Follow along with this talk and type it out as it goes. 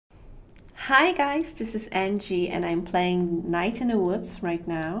Hi guys, this is Angie and I'm playing Night in the Woods right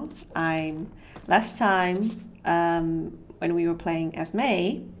now. Last time when we were playing as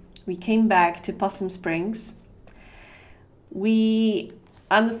May, we came back to Possum Springs. We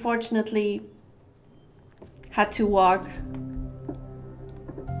unfortunately had to walk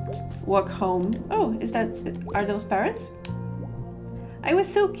home. Oh, are those parents? I was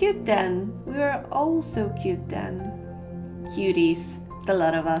so cute then. We were all so cute then. Cuties, the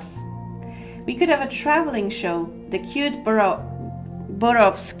lot of us. We could have a traveling show. The cute Borowskis.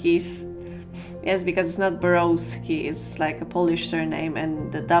 Yes, because it's not Borowski, it's like a Polish surname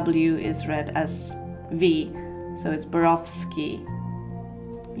and the W is read as V. So it's Borowski.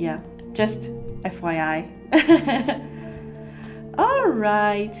 Yeah, just FYI.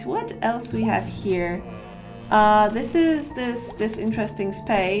 Alright, what else we have here? This is this interesting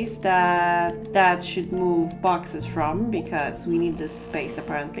space that Dad should move boxes from because we need this space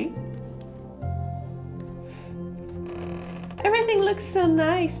apparently. Everything looks so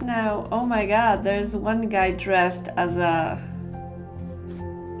nice now. Oh my god, there's one guy dressed as a...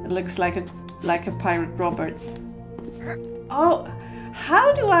 It looks like a Pirate Roberts. Oh,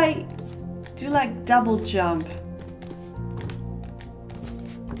 how do I do like double jump?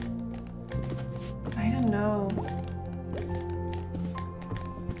 I don't know.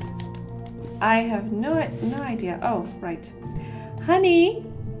 I have no idea. Oh, right. Honey?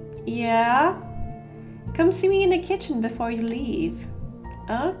 Yeah? Come see me in the kitchen before you leave.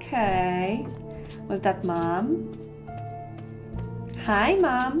 Okay. Was that Mom? Hi,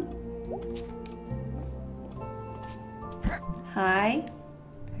 Mom. Hi.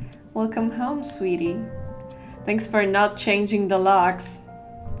 Welcome home, sweetie. Thanks for not changing the locks.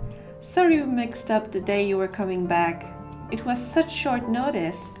 Sorry we mixed up the day you were coming back. It was such short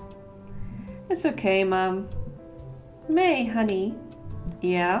notice. It's okay, Mom. May, honey.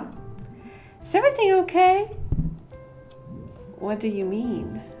 Yeah? Is everything okay? What do you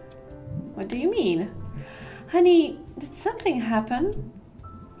mean? What do you mean? Honey, did something happen?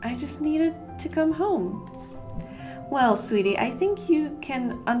 I just needed to come home. Well, sweetie, I think you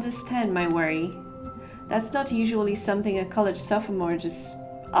can understand my worry. That's not usually something a college sophomore just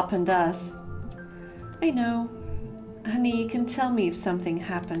up and does. I know. Honey, you can tell me if something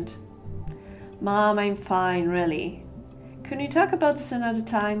happened. Mom, I'm fine, really. Can we talk about this another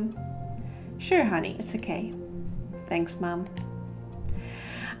time? Sure, honey, it's okay. Thanks, Mom.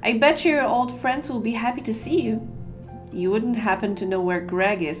 I bet your old friends will be happy to see you. You wouldn't happen to know where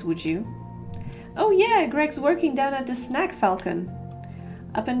Greg is, would you? Oh yeah, Greg's working down at the Snack Falcon.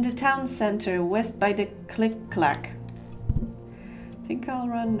 Up in the town center, west by the Click-Clack. I think I'll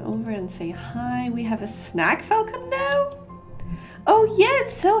run over and say hi. We have a Snack Falcon now? Oh yeah,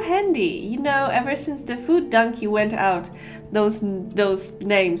 it's so handy. You know, ever since the food donkey went out, those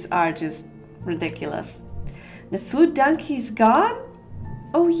names are just ridiculous. The food donkey's gone?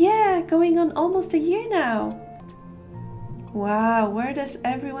 Oh yeah, going on almost a year now. Wow, where does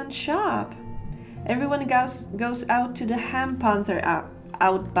everyone shop? Everyone goes out to the Ham Panther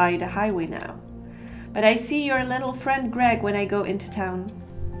out by the highway now. But I see your little friend Greg when I go into town.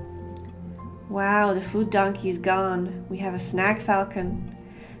 Wow, the food donkey's gone. We have a Snack Falcon.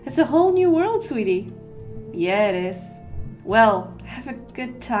 It's a whole new world, sweetie. Yeah, it is. Well, have a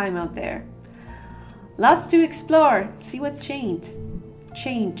good time out there. Lots to explore. See what's changed.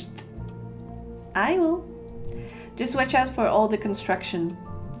 I will. Just watch out for all the construction.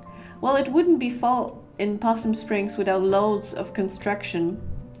 Well, it wouldn't be fall in Possum Springs without loads of construction.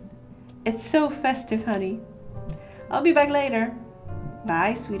 It's so festive, honey. I'll be back later.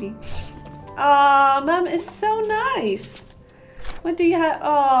 Bye, sweetie. Aw, Mom is so nice. What do you have?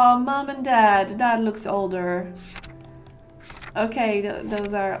 Oh, Mom and Dad. Dad looks older. Okay,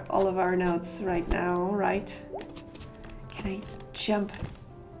 those are all of our notes right now, right? Can I jump?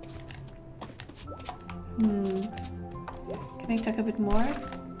 Can I talk a bit more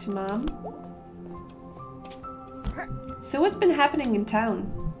to Mom? So what's been happening in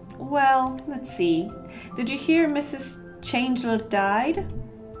town? Well, let's see. Did you hear Mrs. Changler died?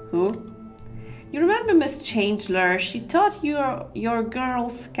 Who? You remember Miss Changler? She taught your Girl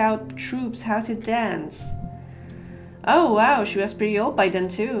Scout troops how to dance. Oh wow, she was pretty old by then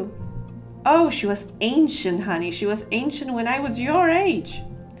too. Oh, she was ancient, honey. She was ancient when I was your age.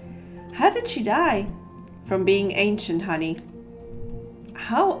 How did she die? From being ancient, honey.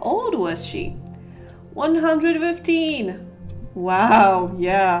 How old was she? 115. Wow,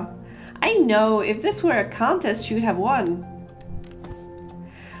 yeah. I know, if this were a contest, she would have won.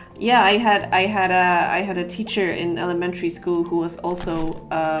 Yeah, I had a teacher in elementary school who was also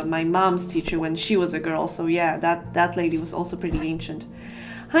my mom's teacher when she was a girl. So yeah, that lady was also pretty ancient.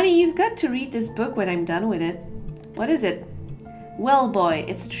 Honey, you've got to read this book when I'm done with it. What is it? Well Boy.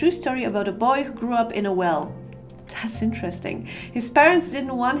 It's a true story about a boy who grew up in a well. That's interesting. His parents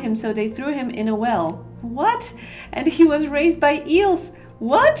didn't want him, so they threw him in a well. What? And he was raised by eels.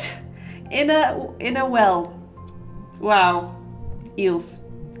 What? In a well. Wow. Eels.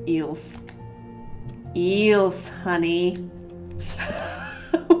 Eels. Eels, honey.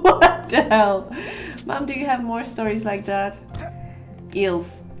 What the hell? Mom, do you have more stories like that?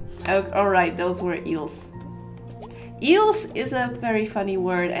 Eels. Oh, alright, those were eels. Eels is a very funny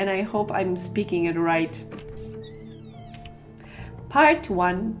word, and I hope I'm speaking it right. Part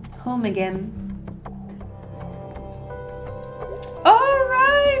 1. Home again.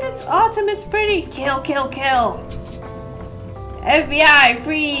 Alright, it's autumn, it's pretty. Kill, kill, kill. FBI,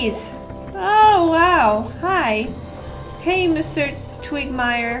 freeze. Oh, wow. Hi. Hey, Mr.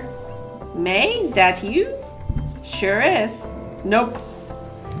 Twigmeyer. May, is that you? Sure is. Nope.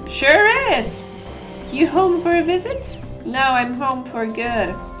 Sure is. You home for a visit? No, I'm home for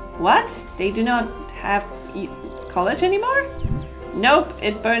good. What? They do not have college anymore? Nope,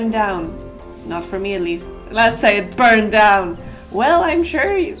 it burned down. Not for me at least. Let's say it burned down. Well, I'm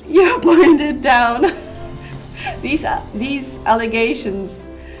sure you burned it down. These allegations,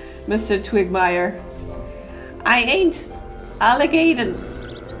 Mr. Twigmeyer. I ain't allegating.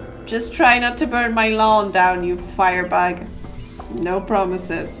 Just try not to burn my lawn down, you firebug. No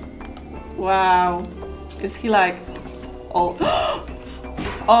promises. Wow. Is he like... Oh,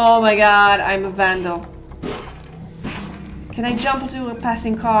 oh my god, I'm a vandal. Can I jump into a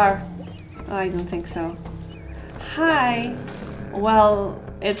passing car? Oh, I don't think so. Hi. Well,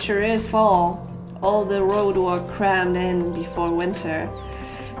 it sure is fall. All the road work crammed in before winter.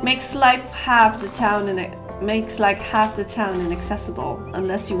 Makes like half the town inaccessible,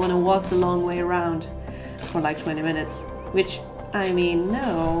 unless you want to walk the long way around for like 20 minutes. Which, I mean,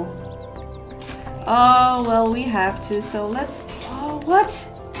 no. Oh, well, we have to, so let's... Oh, what?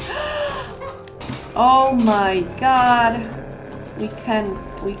 Oh my god. We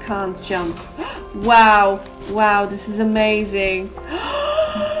can't jump. Wow. Wow, this is amazing.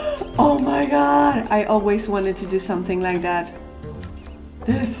 Oh my god. I always wanted to do something like that.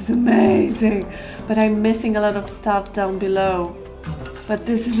 This is amazing. But I'm missing a lot of stuff down below. But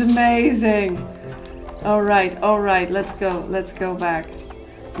this is amazing. Alright, let's go back.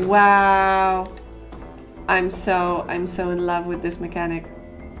 Wow. I'm so in love with this mechanic.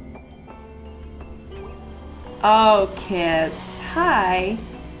 Oh, kids. Hi.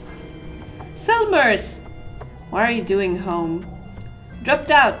 Selmers! What are you doing home?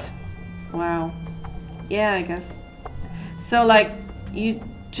 Dropped out. Wow. Yeah, I guess. So, like, you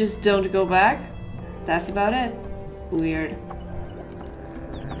just don't go back? That's about it. Weird.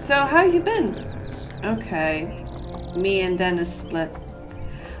 So, how you been? Okay. Me and Dennis split.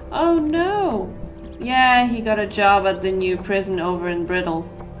 Oh, no. Yeah, he got a job at the new prison over in Brittle.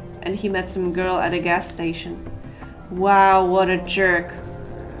 And he met some girl at a gas station. Wow, what a jerk.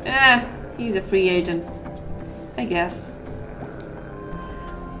 He's a free agent. I guess.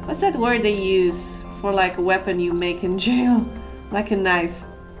 What's that word they use for like a weapon you make in jail? Like a knife.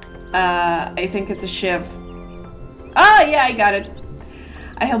 I think it's a shiv. Ah, yeah, I got it.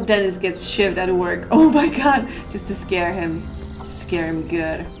 I hope Dennis gets shivved at work. Oh my god, just to scare him. Scare him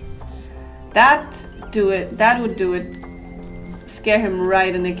good. That would do it. Scare him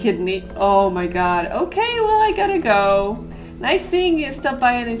right in the kidney. Oh my god. Okay, well, I gotta go. Nice seeing you. Stop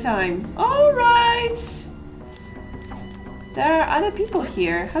by anytime. Alright. There are other people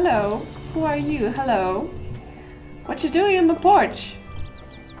here. Hello. Who are you? Hello. What you doing on the porch?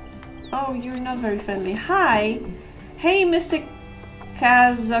 Oh, you're not very friendly. Hi. Hey, Mr.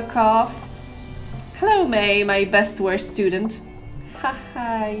 Kazakov. Hello, May, my best worst student.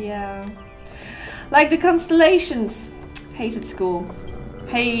 Haha, yeah. Like the constellations. Hated school.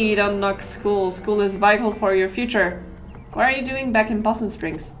 Hey, don't knock school. School is vital for your future. What are you doing back in Possum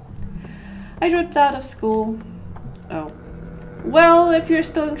Springs? I dropped out of school. Oh. Well, if you're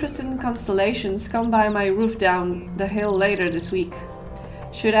still interested in constellations, come by my roof down the hill later this week.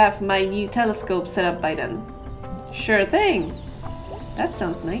 Should have my new telescope set up by then. Sure thing. That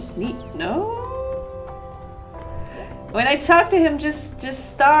sounds neat. No? When I talk to him, just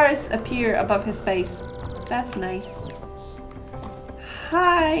stars appear above his face. That's nice.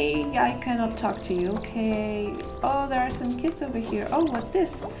 Hi, I cannot talk to you. Okay. Oh, there are some kids over here. Oh, what's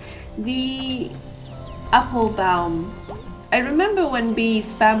this? The Applebaum. I remember when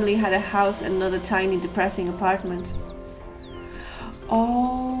Bee's family had a house and not a tiny depressing apartment.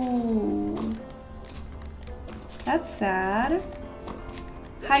 Oh. That's sad.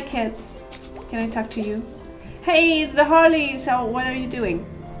 Hi, kids. Can I talk to you? Hey, it's the Harleys. What are you doing?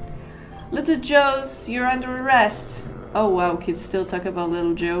 Little Joe's, you're under arrest. Oh wow, kids still talk about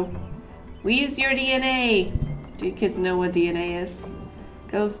Little Joe. Where's your DNA? Do you kids know what DNA is?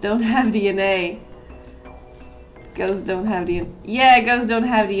 Ghosts don't have DNA. Ghosts don't have DNA. Yeah, ghosts don't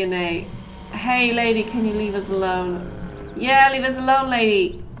have DNA. Hey lady, can you leave us alone? Yeah, leave us alone,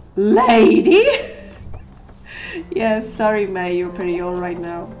 lady. Lady? Yes, sorry May, you're pretty old right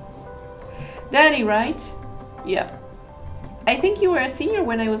now. Danny, right? Yeah. I think you were a senior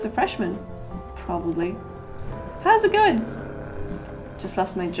when I was a freshman. Probably. How's it going? Just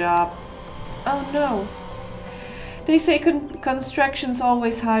lost my job. Oh no. They say construction's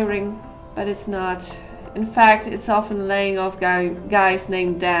always hiring, but it's not. In fact, it's often laying off guys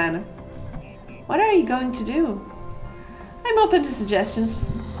named Dan. What are you going to do? I'm open to suggestions.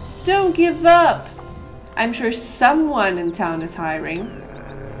 Don't give up. I'm sure someone in town is hiring.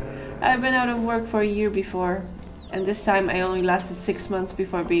 I've been out of work for a year before, and this time I only lasted 6 months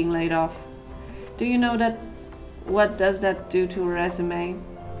before being laid off. Do you know that? What does that do to a resume?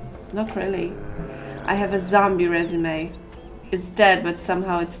 Not really. I have a zombie resume. It's dead, but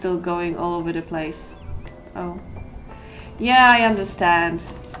somehow it's still going all over the place. Oh. Yeah, I understand.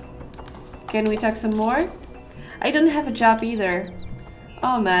 Can we talk some more? I don't have a job either.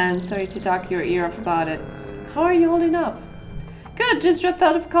 Oh man, sorry to talk your ear off about it. How are you holding up? Good, just dropped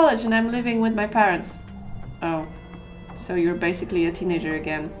out of college and I'm living with my parents. Oh, so you're basically a teenager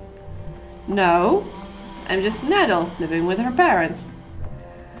again. No, I'm just an adult living with her parents.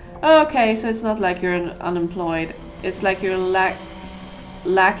 Okay, so it's not like you're unemployed. It's like you're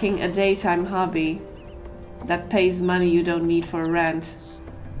lacking a daytime hobby that pays money you don't need for rent.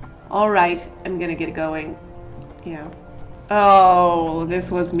 Alright, I'm gonna get going. Yeah. Oh, this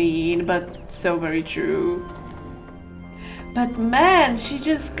was mean, but so very true. But man, she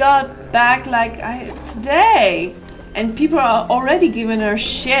just got back like today. And people are already giving her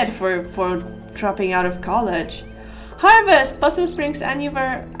shit for dropping out of college. Harvest! Possum Springs annual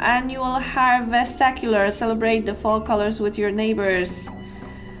Harvestacular. Celebrate the fall colors with your neighbors.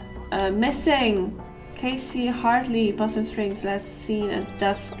 Missing! Casey Hartley, Possum Springs, last seen at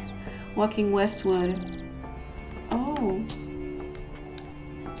dusk, walking westward. Oh.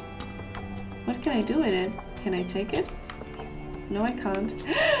 What can I do with it? Can I take it? No, I can't.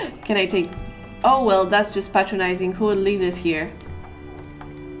 Can I take... Oh, well, that's just patronizing. Who would leave this here?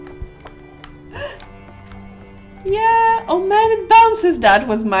 Yeah! Oh man, it bounces! That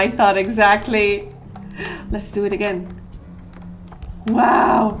was my thought exactly. Let's do it again.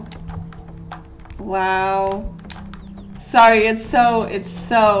 Wow! Wow. Sorry, it's so...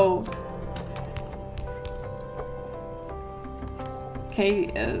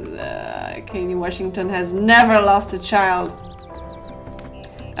 Katie Washington has never lost a child.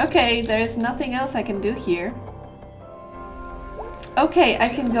 Okay, there's nothing else I can do here. Okay, I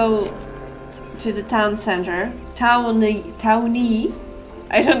can go to the town center. Townie.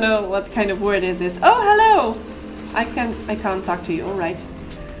 I don't know what kind of word is this. Oh, hello! I can't talk to you, alright.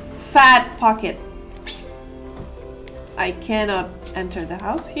 Fat pocket. I cannot enter the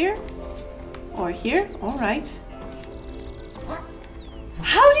house here. Or here, alright.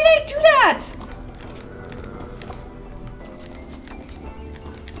 How did I do that?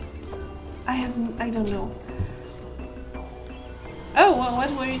 I don't know. Oh, well, what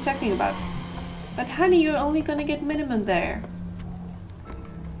were you talking about? But honey, you're only gonna get minimum there.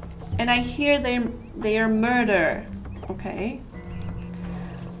 And I hear they are murder. Okay.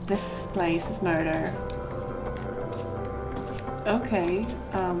 This place is murder. Okay.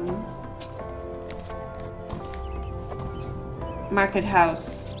 Market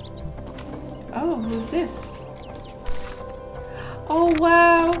house. Oh, who's this? Oh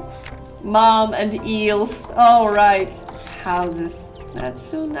wow. Mom and eels. All right. Houses. That's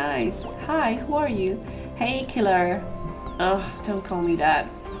so nice. Hi, who are you? Hey, killer. Oh, don't call me that.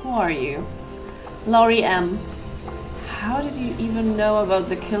 Who are you? Laurie M. How did you even know about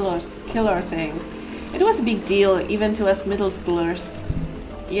the killer thing? It was a big deal, even to us middle schoolers.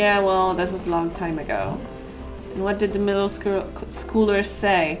 Yeah, well, that was a long time ago. And what did the middle schoolers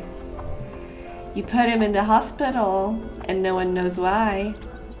say? You put him in the hospital, and no one knows why.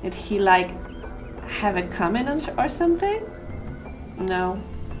 Did he, like, have a comment or something? No.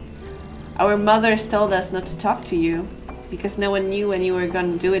 Our mothers told us not to talk to you, because no one knew when you were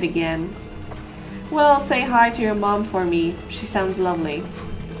gonna do it again. Well, say hi to your mom for me. She sounds lovely.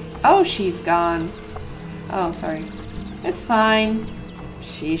 Oh, she's gone. Oh, sorry. It's fine.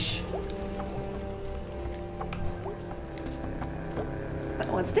 Sheesh.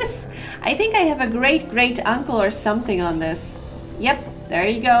 What's this? I think I have a great-great-uncle or something on this. Yep, there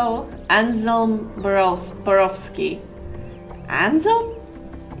you go. Anselm Borowski. Anselm?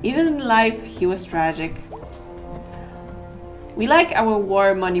 Even in life, he was tragic. We like our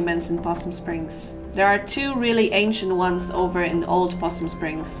war monuments in Possum Springs. There are 2 really ancient ones over in Old Possum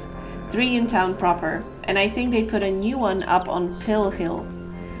Springs, 3 in town proper, and I think they put a new one up on Pill Hill.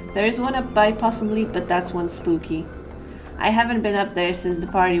 There is one up by Possum Leap, but that's one spooky. I haven't been up there since the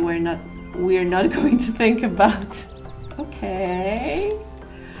party we're not going to think about. Okay.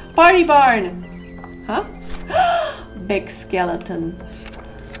 Party barn! Huh? Big skeleton.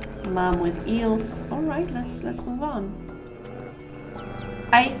 Mom with eels. Alright, let's move on.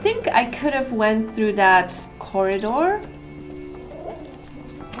 I think I could have went through that corridor.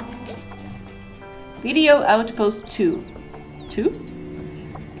 Video outpost 2. 2?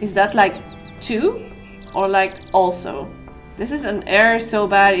 Is that like 2? Or like also? This is an error so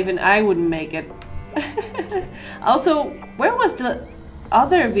bad even I wouldn't make it. Also, where was the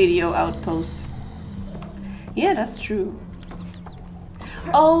other video outpost? Yeah, that's true.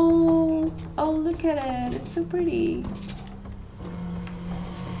 Oh, look at it. It's so pretty.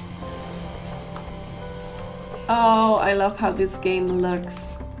 Oh, I love how this game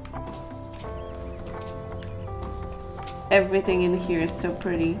looks. Everything in here is so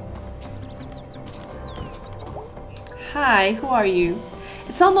pretty. Hi, who are you?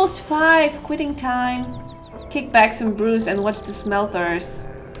 It's almost 5, quitting time. Kick back some brews and watch the smelters.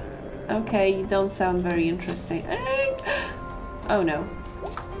 Okay, you don't sound very interesting. Oh no.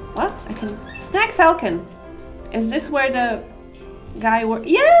 What? I can... Snack Falcon! Is this where the guy works?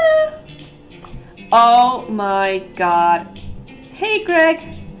 Yeah! Oh my god. Hey Greg!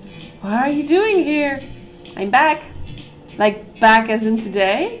 What are you doing here? I'm back. Like back as in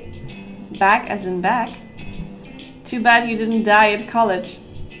today? Back as in back? Too bad you didn't die at college.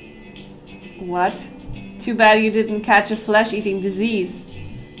 What? Too bad you didn't catch a flesh-eating disease.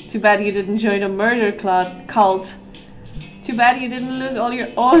 Too bad you didn't join a murder cult. Too bad you didn't lose all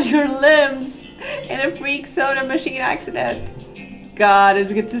your limbs in a freak soda machine accident. God,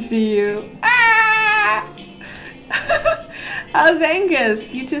 it's good to see you. Ah! How's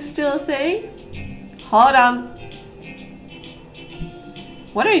Angus? You two still a thing? Hold on.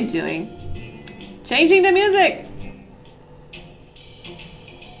 What are you doing? Changing the music.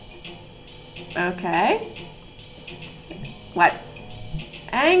 Okay. What?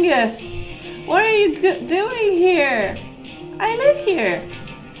 Angus, what are you doing here? I live here.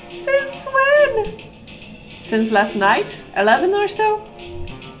 Since when? Since last night? 11 or so?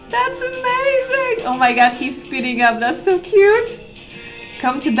 That's amazing! Oh my god, he's speeding up. That's so cute.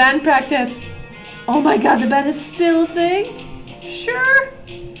 Come to band practice. Oh my god, the band is still a thing? Sure.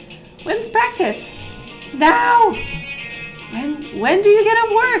 When's practice? Now! When do you get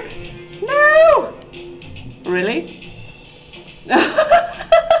off work? No! Really?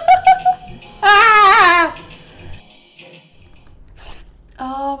 Ah!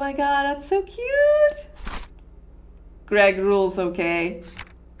 Oh my god, that's so cute! Greg rules, okay.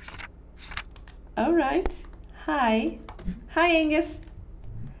 Alright. Hi. Hi, Angus.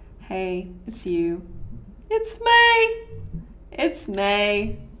 Hey, it's you. It's May! It's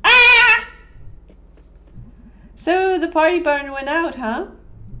May. Ah! So the party barn went out, huh?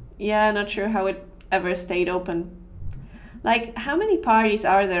 Yeah, not sure how it ever stayed open. Like, how many parties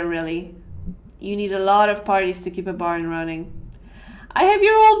are there really? You need a lot of parties to keep a barn running. I have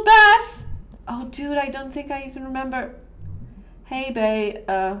your old bass! Oh dude, I don't think I even remember. Hey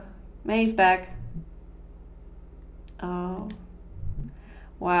bae, May's back. Oh.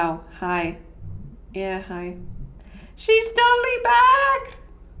 Wow, hi. Yeah, hi. She's totally back!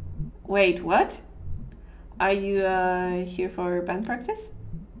 Wait, what? Are you here for band practice?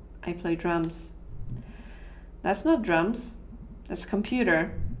 I play drums. That's not drums. That's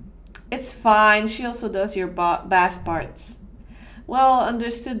computer. It's fine. She also does your bass parts. Well,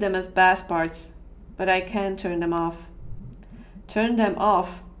 understood them as bass parts, but I can turn them off. Turn them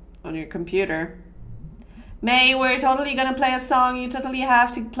off on your computer. May, we're totally gonna play a song. You totally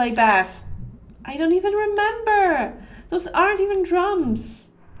have to play bass. I don't even remember. Those aren't even drums.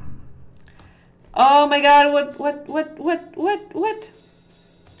 Oh my god, what?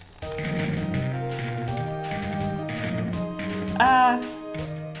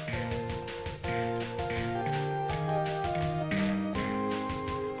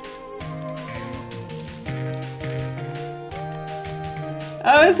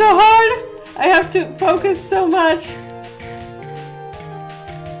 Oh, it's so hard! I have to focus so much.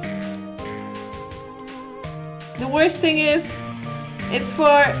 The worst thing is, it's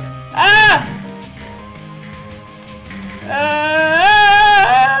for... Ah!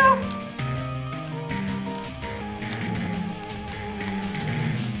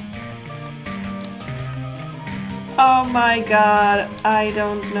 Oh my god, I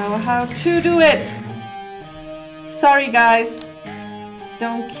don't know how to do it. Sorry guys,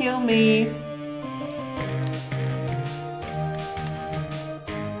 don't kill me.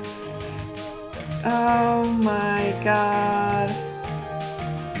 Oh my god.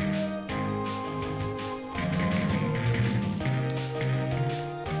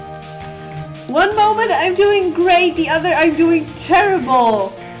 One moment I'm doing great, the other I'm doing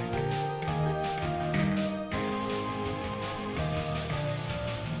terrible.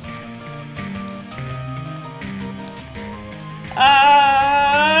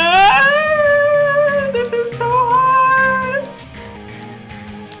 This is so hard.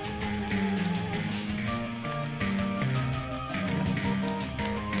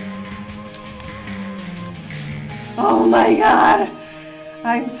 Oh my god.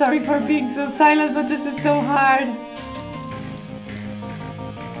 I'm sorry for being so silent, but this is so hard.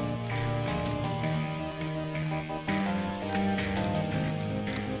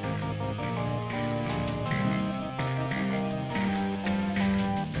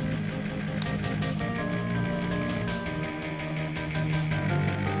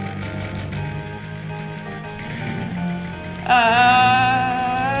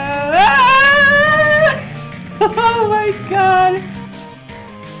 Oh my god.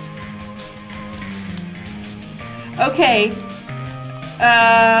 Okay.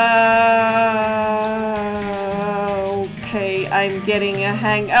 Okay, I'm getting a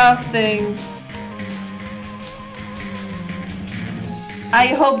hang of things. I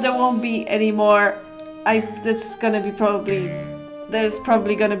hope there won't be any more. There's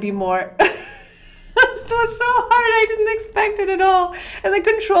probably gonna be more. It was so hard, I didn't expect it at all. And the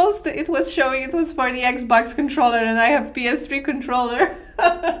controls, it was showing it was for the Xbox controller and I have PS3 controller.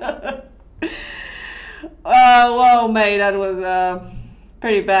 Whoa, mate, that was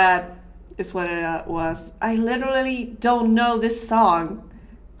pretty bad, is what it was. I literally don't know this song.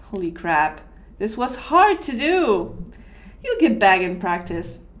 Holy crap. This was hard to do. You'll get back in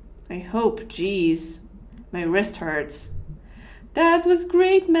practice. I hope, jeez. My wrist hurts. That was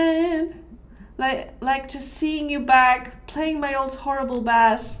great, man. Like just seeing you back, playing my old horrible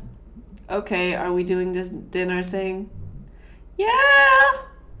bass. Okay, are we doing this dinner thing? Yeah!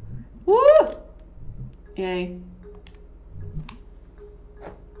 Woo! Yay.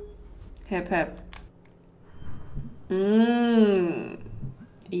 Hip hip.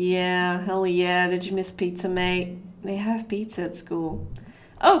 Yeah, hell yeah. Did you miss pizza, mate? They have pizza at school.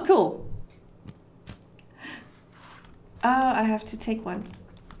 Oh, cool. Oh, I have to take one.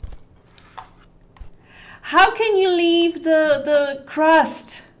 How can you leave the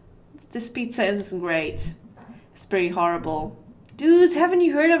crust? This pizza isn't great. It's pretty horrible. Dudes, haven't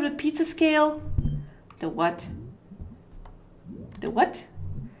you heard of the pizza scale? The what? The what?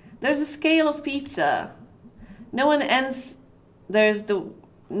 There's a scale of pizza. No one ends. There's the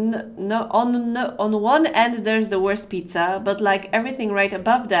on one end there's the worst pizza, but like everything right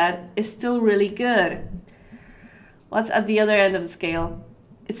above that is still really good. What's at the other end of the scale?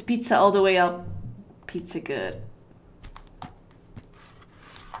 It's pizza all the way up. Pizza good.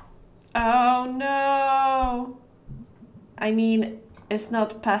 Oh no. I mean, it's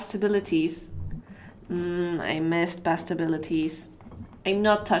not pastabilities. I missed pastabilities. I'm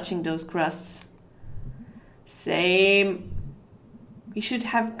not touching those crusts. Same. You should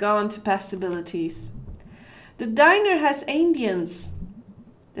have gone to pastabilities. The diner has ambience.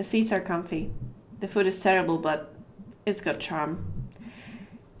 The seats are comfy. The food is terrible, but it's got charm.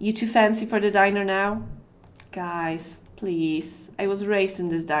 You too fancy for the diner now? Guys, please. I was raised in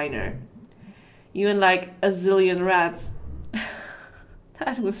this diner. You and like a zillion rats.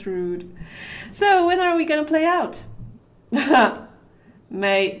 That was rude. So, when are we gonna play out?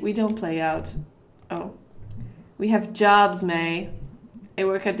 May, we don't play out. Oh. We have jobs, May. I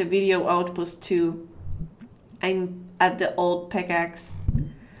work at the video outpost too. I'm at the old pickaxe.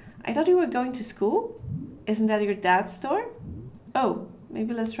 I thought you were going to school? Isn't that your dad's store? Oh,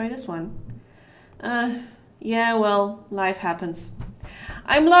 maybe let's try this one. Yeah, well, life happens.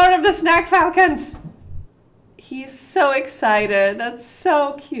 I'm Lord of the Snack Falcons! He's so excited. That's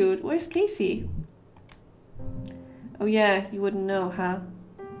so cute. Where's Casey? Oh yeah, you wouldn't know, huh?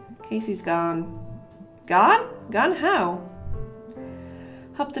 Casey's gone. Gone? Gone how?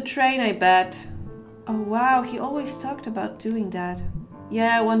 Hop the train, I bet. Oh wow, he always talked about doing that.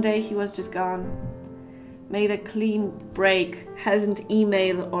 Yeah, one day he was just gone. Made a clean break. Hasn't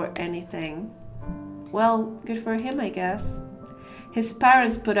emailed or anything. Well, good for him, I guess. His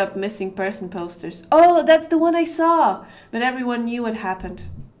parents put up missing person posters. Oh, that's the one I saw! But everyone knew what happened.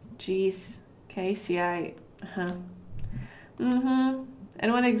 Jeez. Casey, And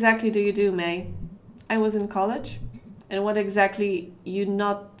what exactly do you do, May? I was in college. And what exactly you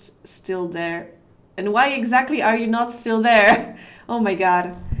not still there? And why exactly are you not still there? Oh my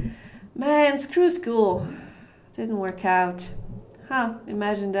god. Man, screw school. Didn't work out. Huh,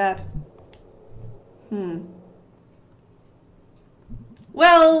 imagine that.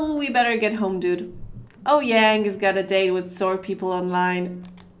 Well, we better get home, dude. Oh, Yang has got a date with sore people online.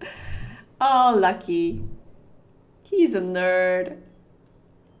 Oh, lucky. He's a nerd.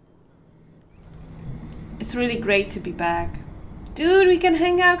 It's really great to be back. Dude, we can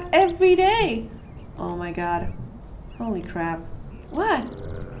hang out every day. Oh my god. Holy crap. What?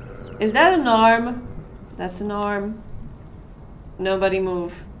 Is that an arm? That's an arm. Nobody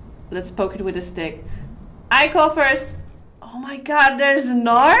move. Let's poke it with a stick. I call first. Oh my god, there's an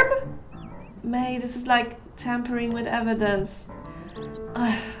arm? May, this is like tampering with evidence.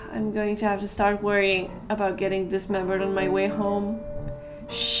 I'm going to have to start worrying about getting dismembered on my way home.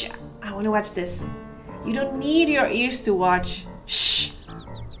 Shh, I want to watch this. You don't need your ears to watch. Shh.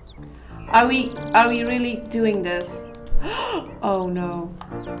 Are we really doing this? Oh no.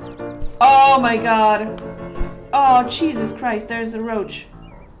 Oh my god. Oh Jesus Christ, there's a roach.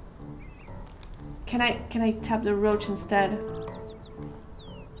 Can I tap the roach instead?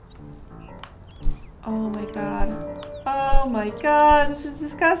 Oh my god. Oh my god, this is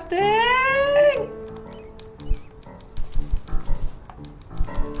disgusting!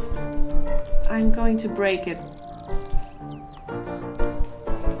 I'm going to break it.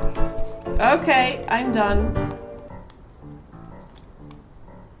 Okay, I'm done.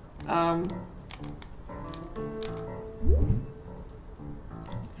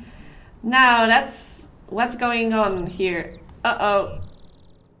 Now that's what's going on here. Uh-oh.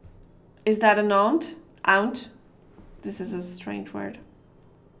 Is that an aunt? Aunt? This is a strange word.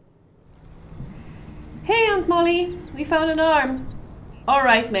 Hey, Aunt Molly, we found an arm. All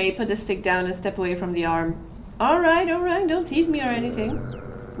right, May, put the stick down and step away from the arm. All right, don't tease me or anything.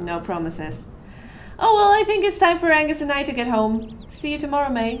 No promises. Oh, well, I think it's time for Angus and I to get home. See you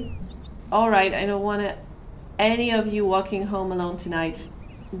tomorrow, May. All right, I don't want any of you walking home alone tonight.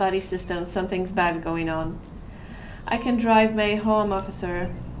 Buddy system, something's bad going on. I can drive May home,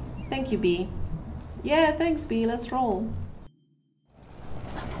 officer. Thank you, B. Yeah, thanks, B. Let's roll.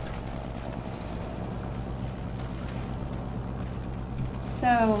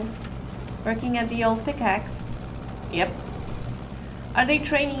 So, working at the old pickaxe? Yep. Are they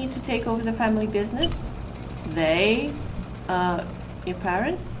training you to take over the family business? They? Your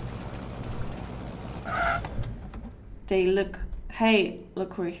parents? They look... Hey,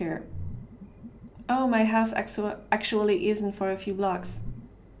 look, we're here. Oh, my house actually isn't for a few blocks.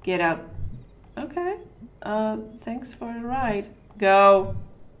 Get out. Okay. Thanks for the ride. Go.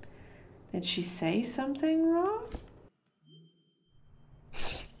 Did she say something wrong?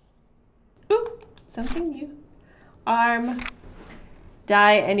 Ooh, something new. Arm.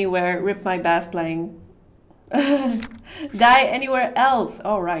 Die anywhere. Rip my bass playing. Die anywhere else.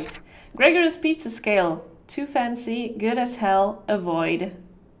 All right. Gregor's pizza scale. Too fancy. Good as hell. Avoid.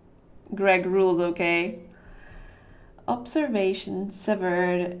 Greg rules, okay. Observation.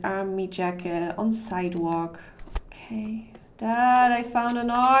 Severed. Army jacket. On sidewalk. Okay. Dad, I found an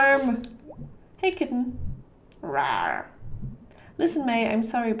arm. Hey, kitten. Rawr. Listen, May, I'm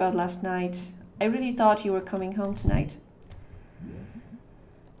sorry about last night. I really thought you were coming home tonight.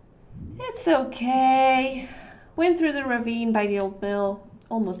 It's okay. Went through the ravine by the old mill.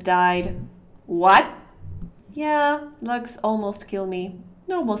 Almost died. What? Yeah, lugs almost kill me.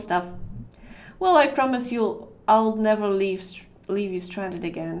 Normal stuff. Well, I promise you I'll never leave you stranded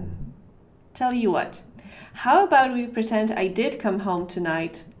again. Tell you what. How about we pretend I did come home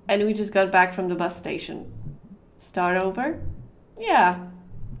tonight and we just got back from the bus station? Start over? Yeah.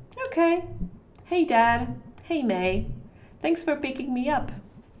 Okay. Hey, Dad. Hey, May. Thanks for picking me up.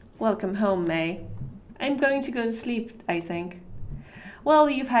 Welcome home, May. I'm going to go to sleep, I think. Well,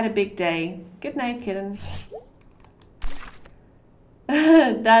 you've had a big day. Good night, kitten.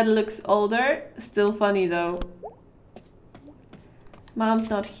 Dad looks older. Still funny, though. Mom's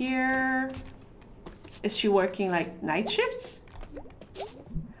not here. Is she working, like, night shifts?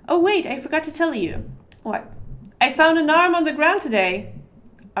 Oh, wait, I forgot to tell you. What? I found an arm on the ground today.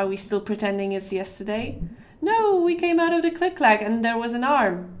 Are we still pretending it's yesterday? No, we came out of the click-clack and there was an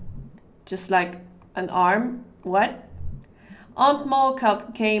arm. Just like an arm? What? Aunt Mole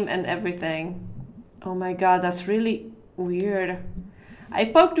Cup came and everything. Oh my god, that's really weird. I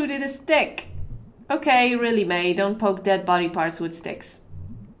poked with a stick. Okay, really, May, don't poke dead body parts with sticks.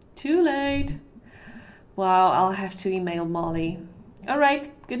 Too late. Wow, I'll have to email Molly.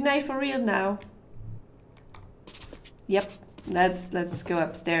 Alright, good night for real now. Yep, let's go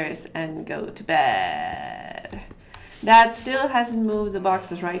upstairs and go to bed. That still hasn't moved the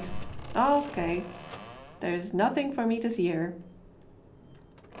boxes, right? Okay. There's nothing for me to see here.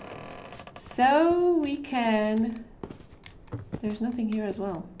 So we can... There's nothing here as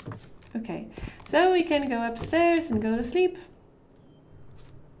well. Okay. So we can go upstairs and go to sleep.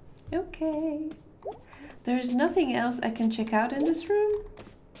 Okay. There's nothing else I can check out in this room?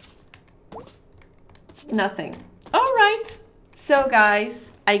 Nothing. All right. So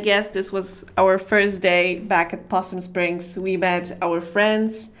guys, I guess this was our first day back at Possum Springs. We met our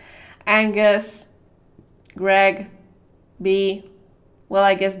friends, Angus, Greg, B. Well,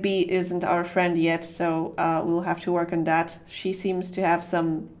 I guess B isn't our friend yet, so we'll have to work on that. She seems to have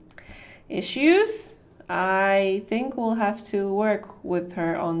some issues. I think we'll have to work with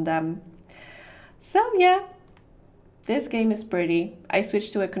her on them. So yeah, this game is pretty. I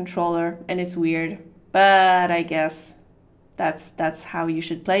switched to a controller and it's weird, but I guess that's how you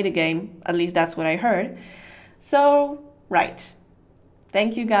should play the game. At least that's what I heard. So, right.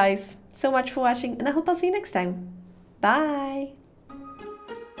 Thank you guys so much for watching, and I hope I'll see you next time. Bye!